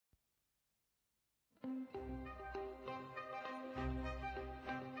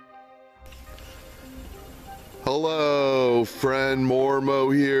Hello, friend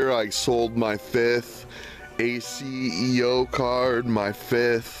Mormo here. I sold my 5th ACEO card, my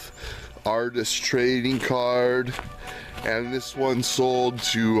 5th artist trading card, and this one sold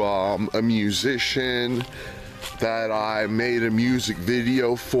to a musician that I made a music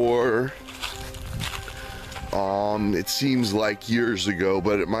video for. It seems like years ago,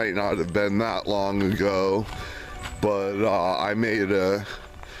 but it might not have been that long ago. But I made a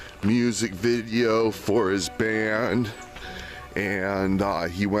music video for his band, and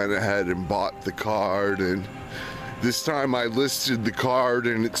he went ahead and bought the card, and this time I listed the card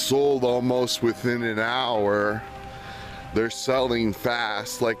and it sold almost within an hour. They're selling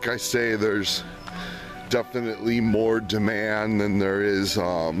fast. Like I say, there's definitely more demand than there is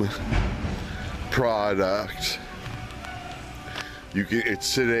product.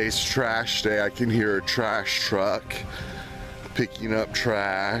 It's today's trash day. I can hear a trash truck picking up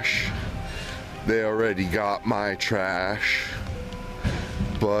trash. They already got my trash,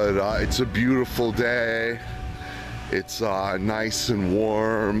 but it's a beautiful day. It's nice and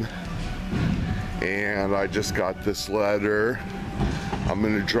warm, and I just got this letter. I'm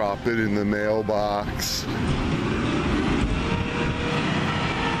gonna drop it in the mailbox.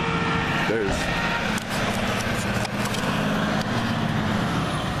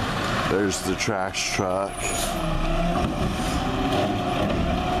 There's the trash truck.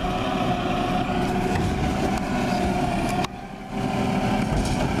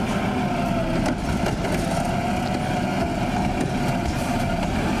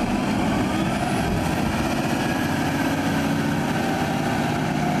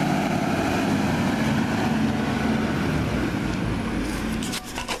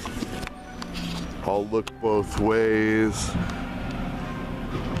 I'll look both ways.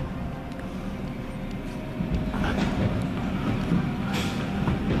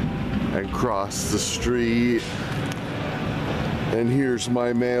 And cross the street. And here's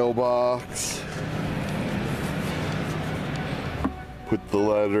my mailbox. Put the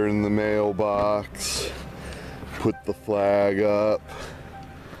letter in the mailbox. Put the flag up.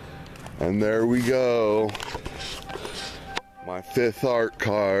 And there we go. My 5th art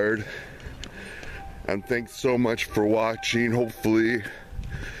card. And thanks so much for watching. Hopefully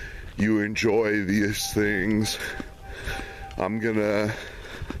you enjoy these things. I'm gonna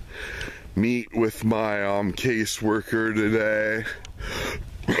meet with my caseworker today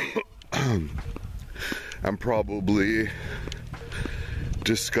and probably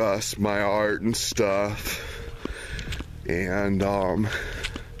discuss my art and stuff, and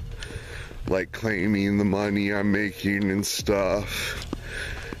like claiming the money I'm making and stuff,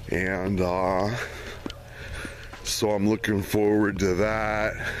 and so I'm looking forward to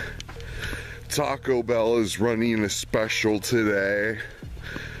that. Taco Bell is running a special today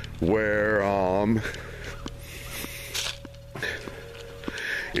where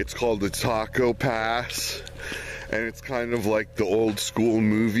it's called the Taco Pass, and it's kind of like the old school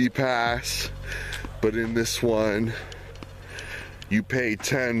movie pass, but in this one you pay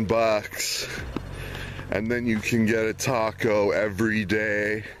 $10 and then you can get a taco every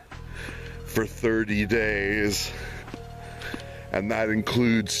day for 30 days, and that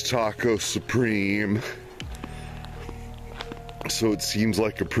includes Taco Supreme. So it seems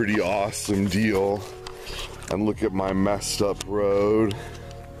like a pretty awesome deal. And look at my messed up road.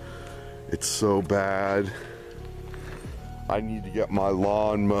 It's so bad. I need to get my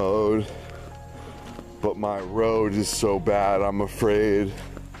lawn mowed, but my road is so bad, I'm afraid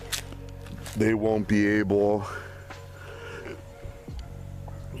they won't be able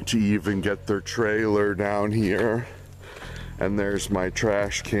to even get their trailer down here. And there's my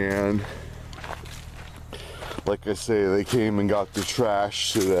trash can. Like I say, they came and got the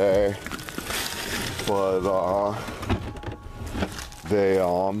trash today, but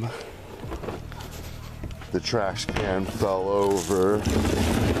the trash can fell over,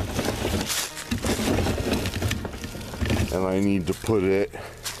 and I need to put it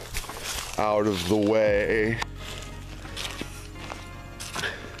out of the way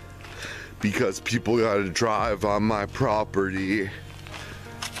because people gotta drive on my property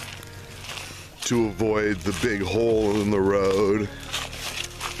to avoid the big hole in the road.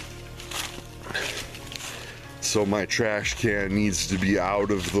 So my trash can needs to be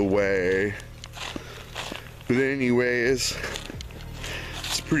out of the way. But anyways,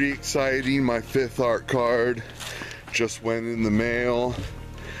 it's pretty exciting. My 5th art card just went in the mail.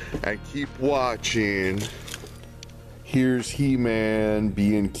 And keep watching. Here's He-Man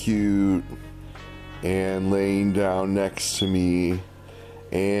being cute and laying down next to me.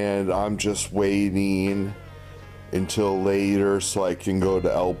 and I'm just waiting until later so I can go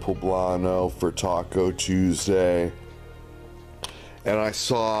to El Poblano for Taco Tuesday. And I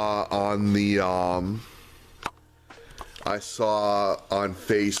saw on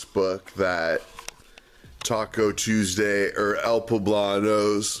Facebook that Taco Tuesday, or El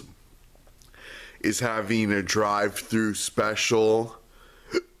Poblano's, is having a drive-through special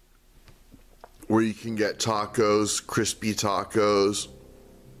where you can get tacos, crispy tacos,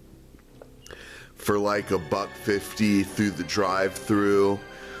 for like $1.50 through the drive-through.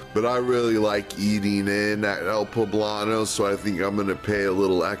 But I really like eating in at El Poblano, so I think I'm gonna pay a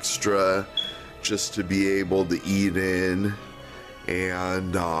little extra just to be able to eat in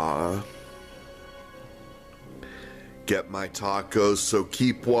and get my tacos. So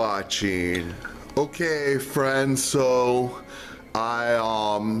keep watching. Okay, friends, so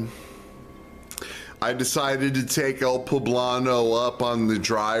I decided to take El Poblano up on the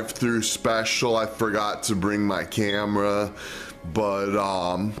drive-through special. I forgot to bring my camera, but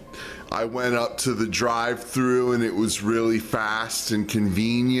I went up to the drive-through and it was really fast and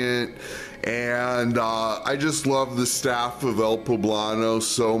convenient. And I just love the staff of El Poblano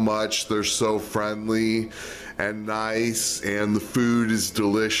so much. They're so friendly and nice, and the food is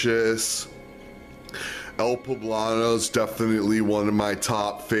delicious. El Poblano is definitely one of my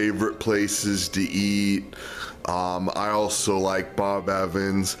top favorite places to eat. I also like Bob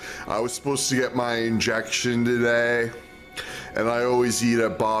Evans. I was supposed to get my injection today, and I always eat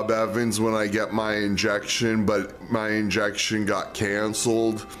at Bob Evans when I get my injection, but my injection got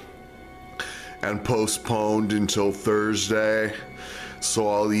canceled and postponed until Thursday. So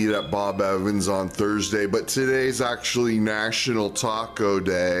I'll eat at Bob Evans on Thursday. But today's actually National Taco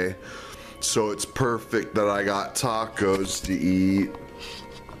Day, so it's perfect that I got tacos to eat.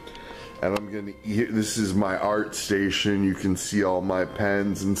 And I'm gonna eat. This is my art station. You can see all my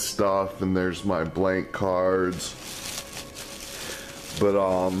pens and stuff, and there's my blank cards. But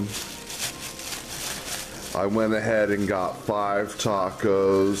I went ahead and got 5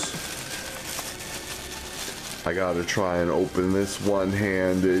 tacos. I gotta try and open this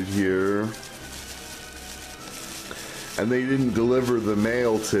one-handed here. And they didn't deliver the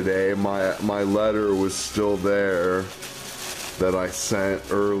mail today. My letter was still there that I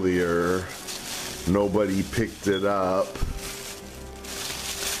sent earlier. Nobody picked it up.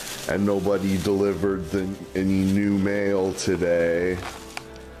 And nobody delivered any new mail today.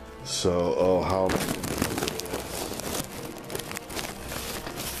 So, oh, how...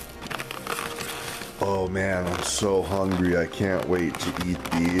 Oh man, I'm so hungry. I can't wait to eat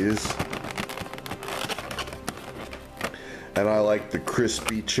these. And I like the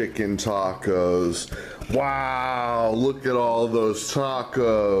crispy chicken tacos. Wow, look at all those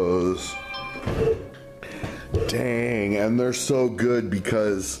tacos. Dang, and they're so good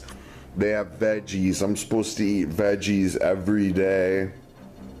because they have veggies. I'm supposed to eat veggies every day.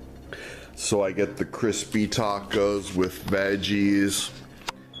 So I get the crispy tacos with veggies.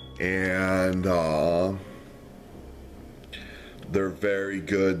 And they're very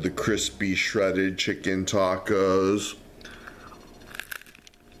good. The crispy shredded chicken tacos.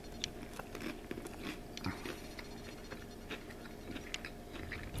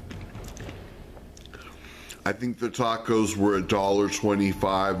 I think the tacos were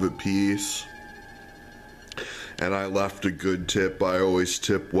 $1.25 a piece. And I left a good tip. I always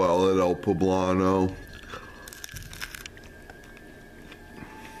tip well at El Poblano.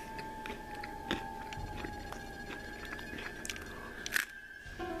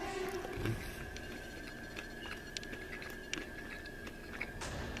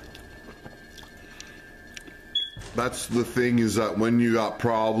 That's the thing, is that when you got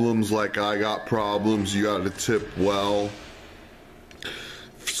problems like I got problems, you gotta tip well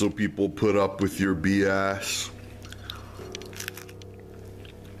so people put up with your BS.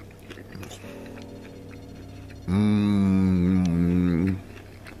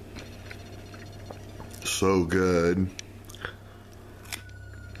 So good.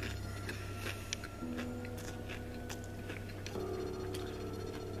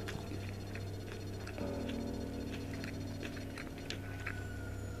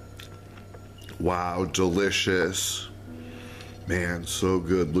 Wow, delicious. Man, so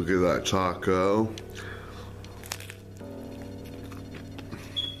good. Look at that taco.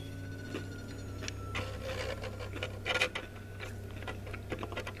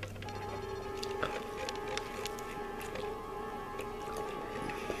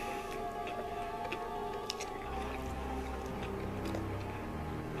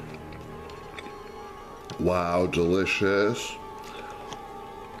 Wow, delicious.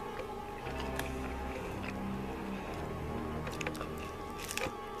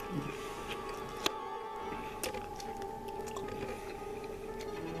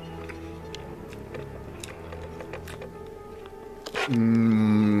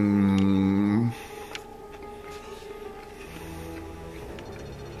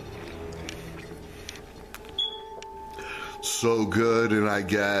 So good, and I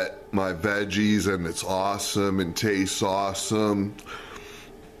get my veggies and it's awesome and tastes awesome.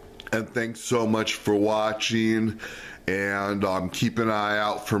 And thanks so much for watching, and keep an eye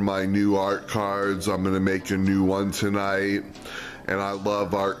out for my new art cards. I'm gonna make a new one tonight, and I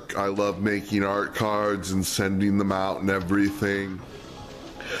love art. I love making art cards and sending them out and everything.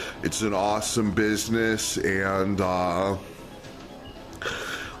 It's an awesome business, and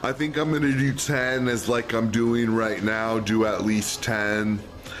I think I'm gonna do 10 as like I'm doing right now, do at least 10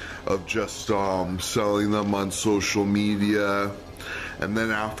 of just selling them on social media. And then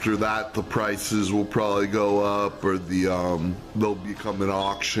after that, the prices will probably go up, or they'll become an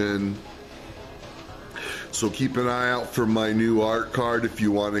auction. So keep an eye out for my new art card if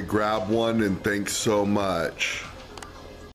you want to grab one, and thanks so much.